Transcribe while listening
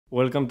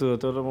Welcome to the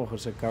Autódromo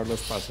José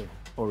Carlos Pace,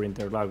 or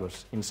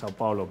Interlagos, in Sao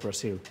Paulo,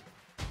 Brazil.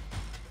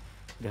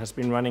 It has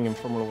been running in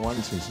Formula 1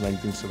 since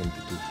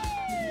 1972.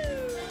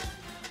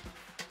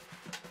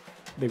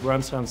 The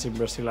Grand Prix in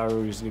Brazil are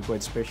usually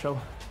quite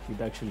special. It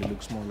actually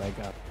looks more like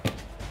a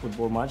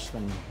football match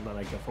than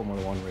like a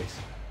Formula 1 race.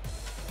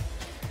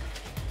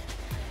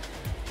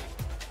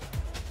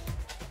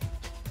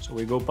 So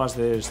we go past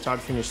the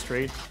start-finish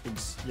straight.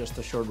 It's just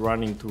a short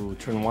run into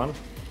turn 1,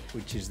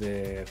 which is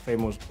the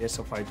famous S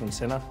of Ayrton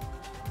Senna,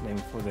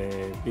 named for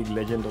the big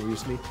legend,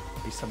 obviously.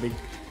 It's a big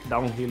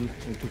downhill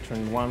into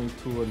turn 1,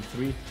 2, and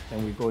 3.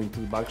 Then we go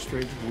into the back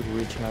straight. We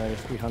reach another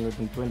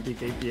 320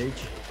 kph,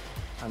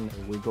 and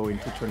we go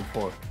into turn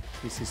 4.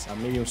 This is a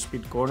medium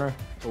speed corner,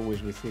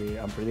 always with the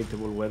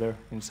unpredictable weather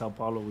in Sao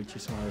Paulo, which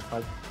is another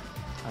fact.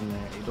 And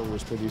it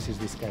always produces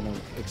this kind of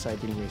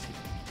exciting races.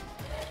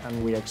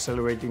 And we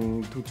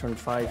accelerating to turn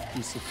 5,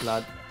 easy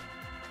flat.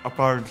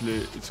 Apparently,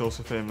 it's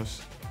also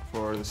famous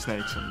for the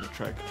snakes on the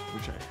track,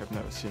 which I have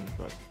never seen.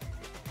 But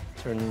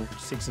turn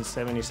 6 and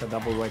 7 is a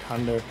double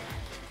right-hander,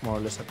 more or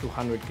less at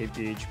 200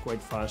 kph,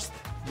 quite fast,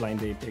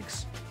 blind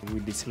apex. We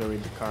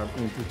decelerate the car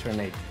into turn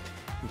 8.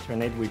 In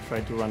turn 8, we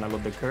try to run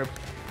along the curb.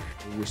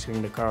 We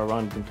swing the car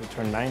around into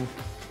turn 9,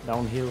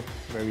 downhill,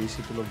 very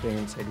easy to lock the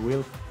inside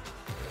wheel.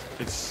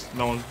 it's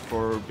known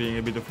for being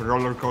a bit of a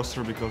roller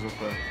coaster because of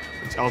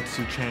its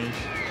altitude change.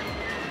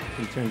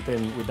 In turn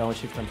 10, we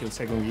downshift until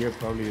second gear,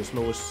 probably the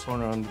slowest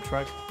corner on the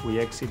track. We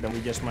exit and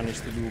we just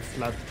managed to do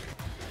flat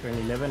turn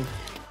 11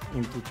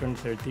 into turn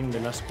 13, the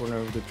last corner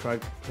of the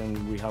track.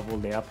 Then we have all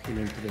the uphill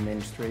into the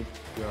main straight.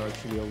 We are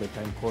actually all the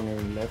time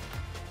cornering left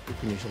to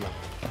finish the lap.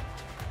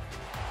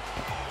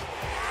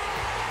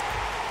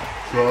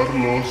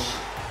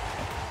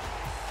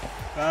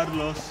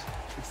 Carlos,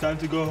 it's time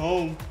to go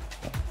home.